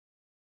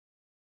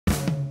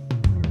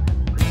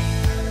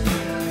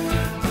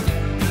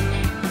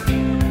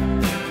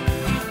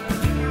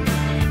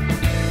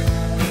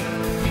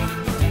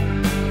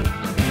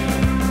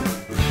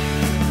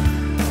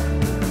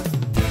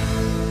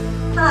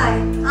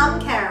I'm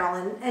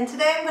Carolyn, and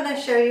today I'm going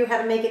to show you how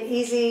to make an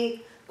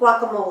easy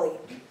guacamole.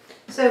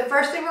 So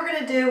first thing we're going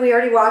to do, we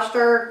already washed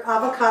our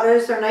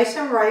avocados. They're nice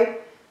and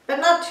ripe, but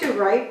not too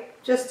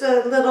ripe, just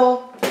a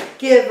little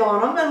give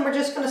on them, and we're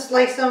just going to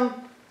slice them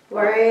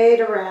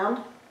right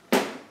around.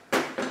 And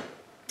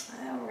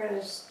we're going to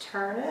just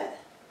turn it.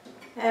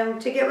 And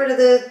to get rid of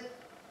the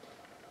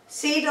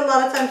seed, a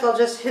lot of times I'll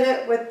just hit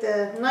it with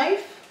the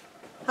knife,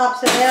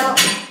 pops it out,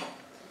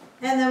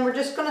 and then we're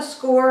just going to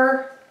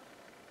score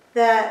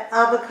that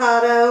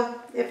avocado.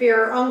 If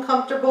you're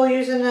uncomfortable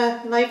using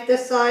a knife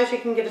this size, you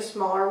can get a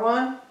smaller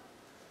one.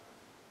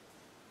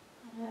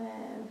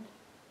 And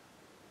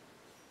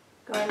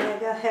going to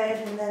go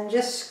ahead and then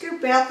just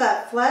scoop out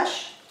that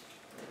flesh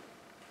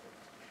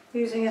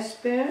using a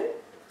spoon.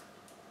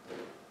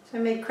 So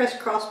I made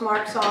crisscross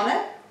marks on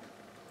it.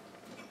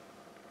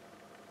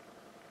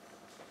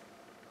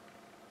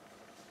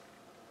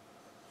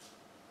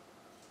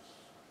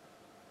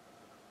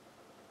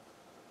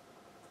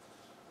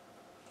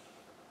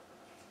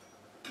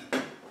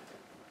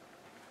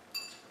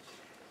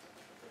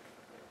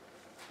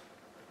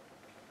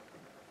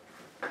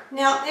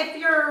 Now, if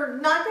you're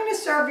not going to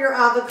serve your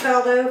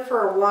avocado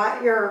for a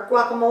while, your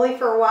guacamole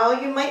for a while,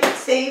 you might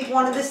save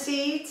one of the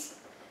seeds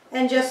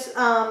and just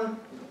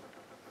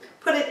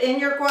put it in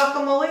your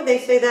guacamole. They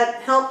say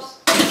that helps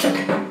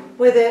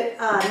with it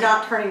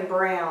not turning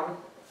brown.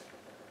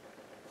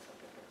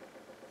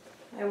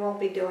 I won't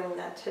be doing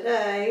that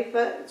today,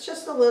 but it's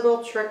just a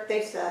little trick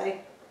they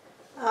say.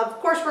 Of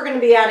course, we're going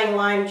to be adding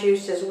lime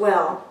juice as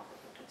well,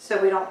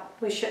 so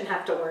we shouldn't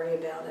have to worry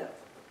about it.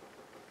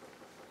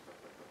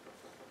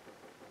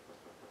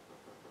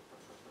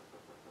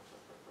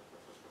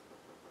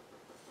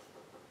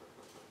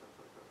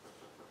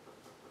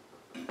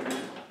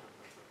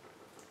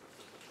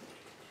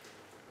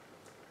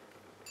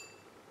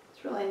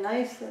 It's really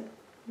nice that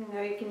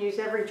you can use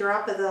every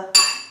drop of the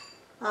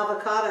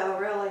avocado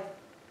really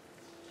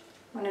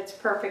when it's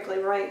perfectly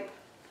ripe.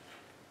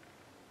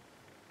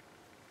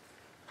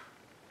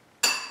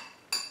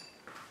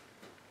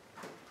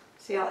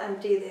 See how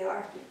empty they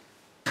are.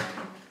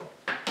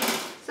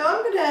 So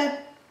I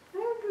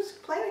was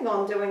planning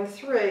on doing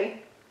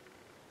 3,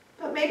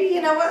 but maybe,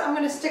 you know what, I'm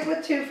going to stick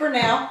with 2 for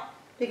now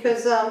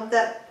because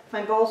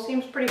my bowl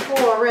seems pretty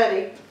full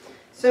already.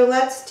 So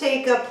let's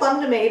take a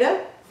plum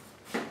tomato.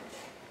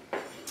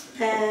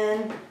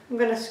 And I'm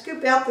going to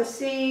scoop out the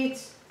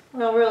seeds.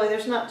 Well, really,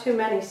 there's not too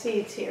many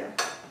seeds here.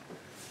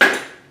 I'm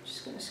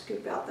just going to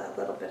scoop out that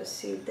little bit of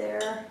seed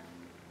there.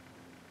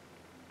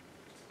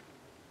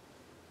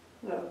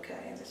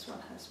 Okay, this one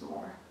has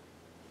more.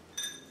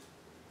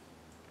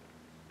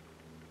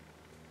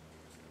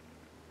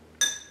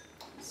 Let's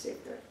see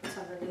if it's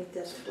underneath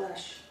this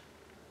flesh.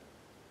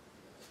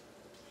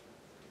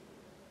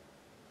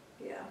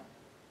 Yeah.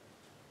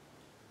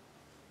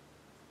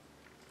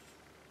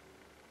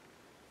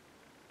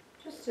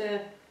 Just to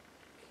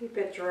keep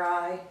it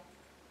dry.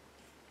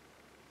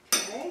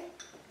 Okay.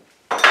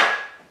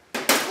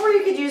 Or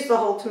you could use the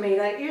whole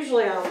tomato.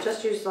 Usually I'll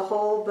just use the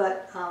whole,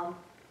 but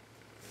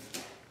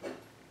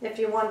if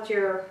you want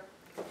your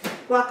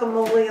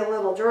guacamole a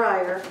little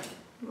drier,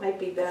 it might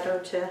be better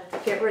to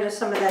get rid of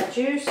some of that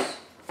juice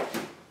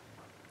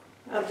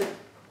of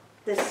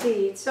the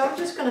seed. So I'm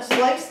just going to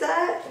slice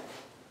that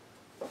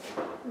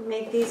and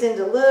make these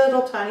into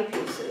little tiny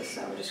pieces.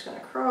 So I'm just going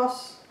to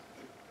cross.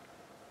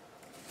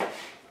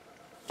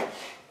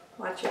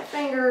 Watch your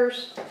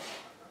fingers.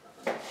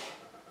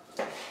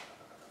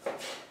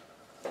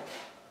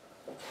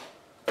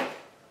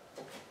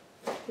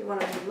 If you want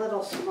them a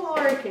little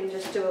smaller, you can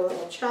just do a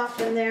little chop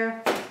in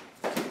there.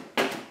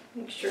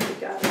 Make sure you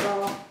got it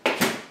all.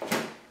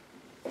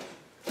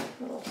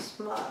 Little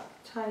small,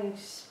 tiny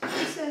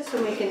pieces,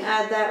 and we can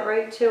add that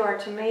right to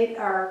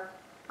our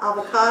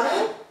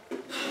avocado.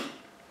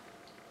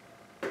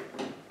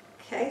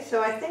 Okay,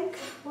 so I think,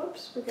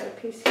 whoops, we got a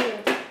piece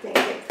here that didn't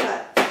get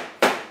cut.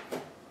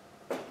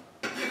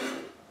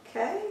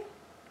 Okay,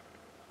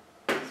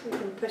 so we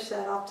can push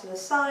that off to the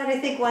side. I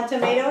think 1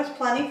 tomato is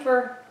plenty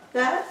for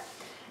that.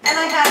 And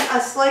I have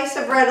a slice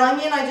of red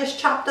onion I just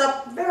chopped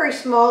up very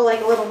small, like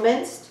a little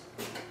minced.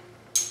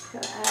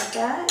 Gonna add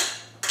that.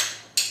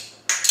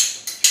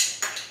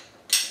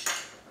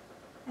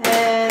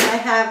 And I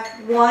have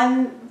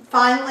 1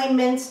 finely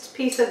minced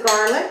piece of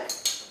garlic.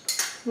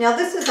 Now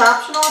this is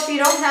optional. If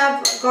you don't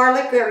have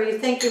garlic or you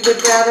think you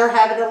would rather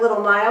have it a little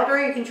milder,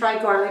 you can try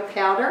garlic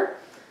powder.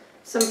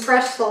 Some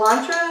fresh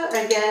cilantro,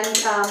 again,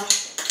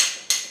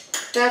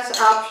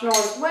 that's optional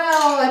as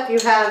well. If you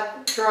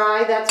have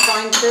dry, that's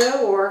fine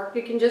too, or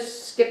you can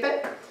just skip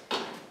it.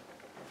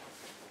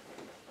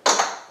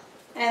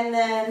 And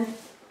then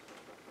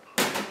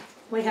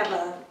we have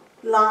a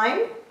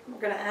lime. We're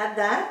going to add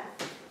that.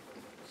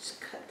 Just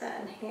cut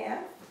that in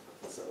half.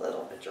 It's a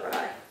little bit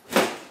dry.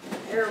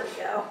 There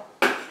we go.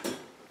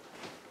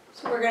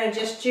 So we're going to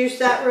just juice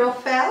that real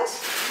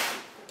fast.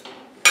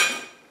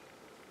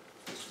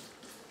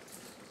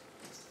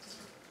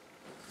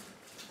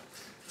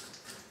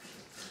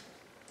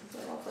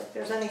 Doesn't look like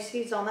there's any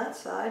seeds on that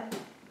side.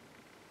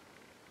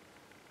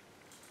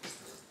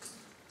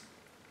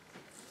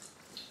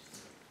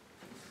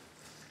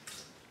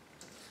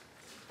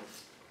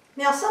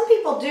 Now some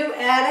people do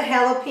add a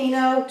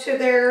jalapeno to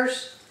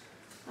theirs.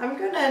 I'm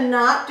gonna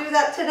not do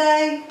that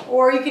today,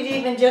 or you could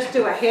even just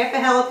do a half a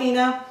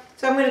jalapeno.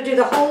 So I'm gonna do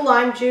the whole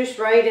lime juice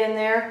right in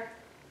there.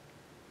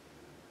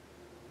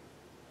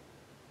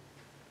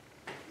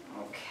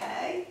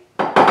 Okay.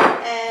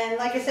 And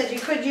like I said,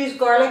 you could use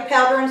garlic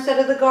powder instead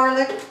of the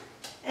garlic.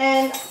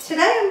 And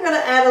today I'm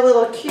gonna add a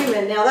little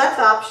cumin. Now that's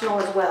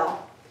optional as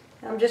well.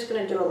 I'm just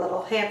gonna do a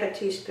little half a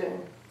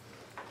teaspoon.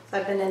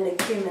 I've been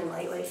into cumin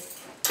lately.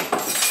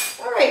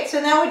 All right, so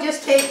now we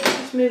just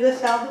move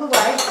this out of the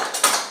way.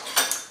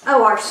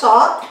 Oh, our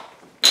salt.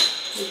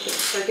 We can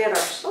forget our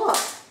salt.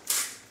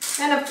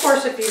 And of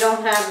course, if you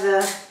don't have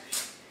the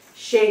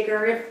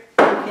shaker,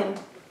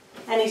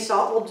 any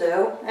salt will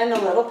do, and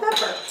a little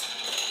pepper.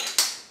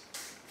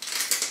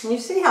 And you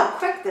see how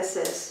quick this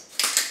is.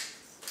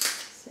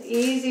 It's an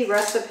easy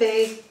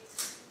recipe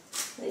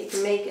that you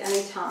can make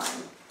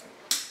anytime.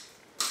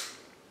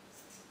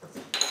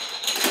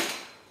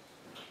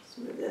 Let's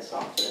move this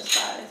off to the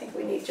side. I think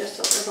we need just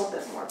a little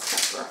bit more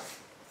pepper.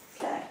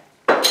 Okay.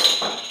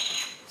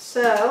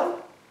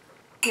 So,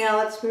 now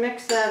let's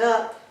mix that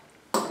up.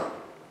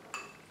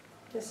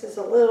 This is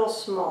a little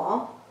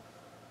small.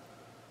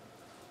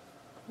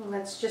 And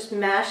let's just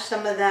mash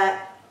some of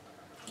that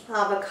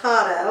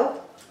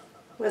avocado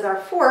with our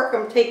fork.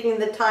 I'm taking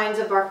the tines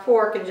of our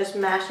fork and just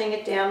mashing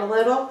it down a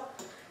little.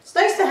 It's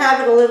nice to have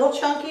it a little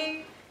chunky.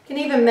 You can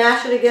even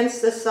mash it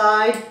against the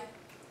side.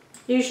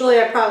 Usually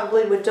I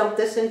probably would dump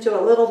this into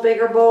a little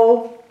bigger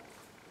bowl.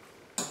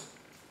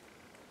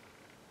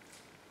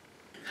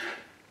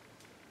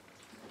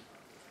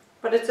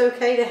 But it's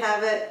okay to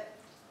have it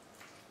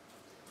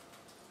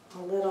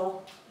a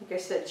little, like I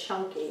said,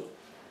 chunky.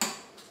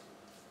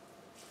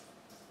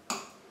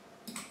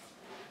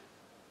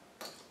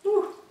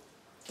 Whew.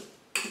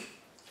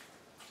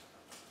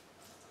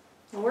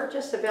 And we're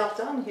just about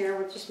done here.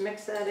 We'll just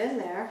mix that in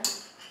there.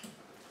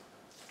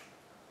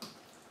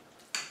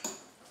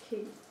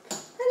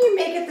 And you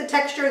make it the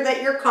texture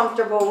that you're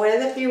comfortable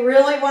with. If you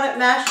really want it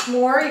mashed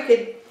more, you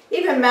could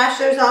even mash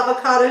those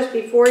avocados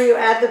before you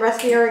add the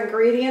rest of your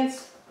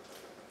ingredients.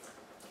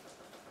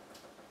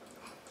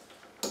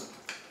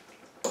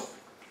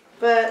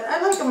 But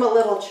I like them a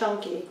little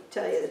chunky, to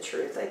tell you the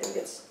truth. I think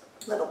it's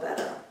a little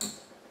better.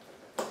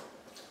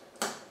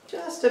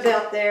 Just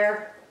about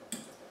there.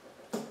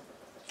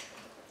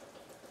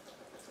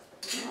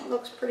 Well, it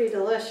looks pretty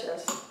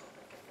delicious.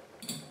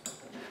 Let's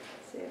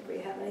see if we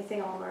have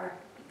anything on our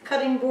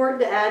cutting board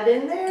to add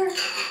in there.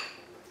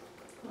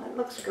 Well, it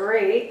looks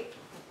great.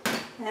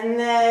 And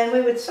then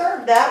we would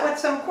serve that with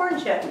some corn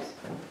chips.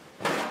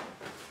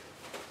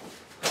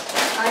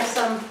 I have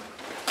some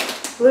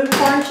blue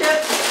corn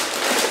chips.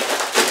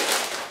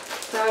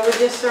 So I would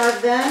just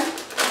serve them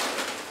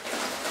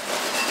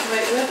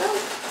right with them.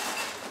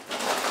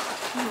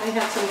 And we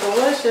have some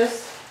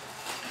delicious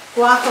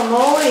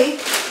guacamole,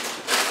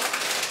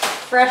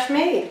 fresh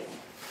made.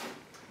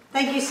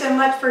 Thank you so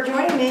much for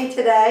joining me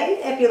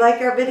today. If you like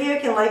our video, you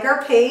can like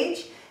our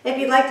page. If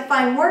you'd like to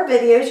find more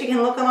videos, you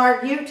can look on our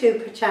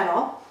YouTube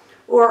channel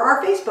or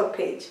our Facebook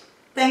page.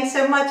 Thanks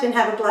so much and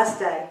have a blessed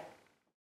day.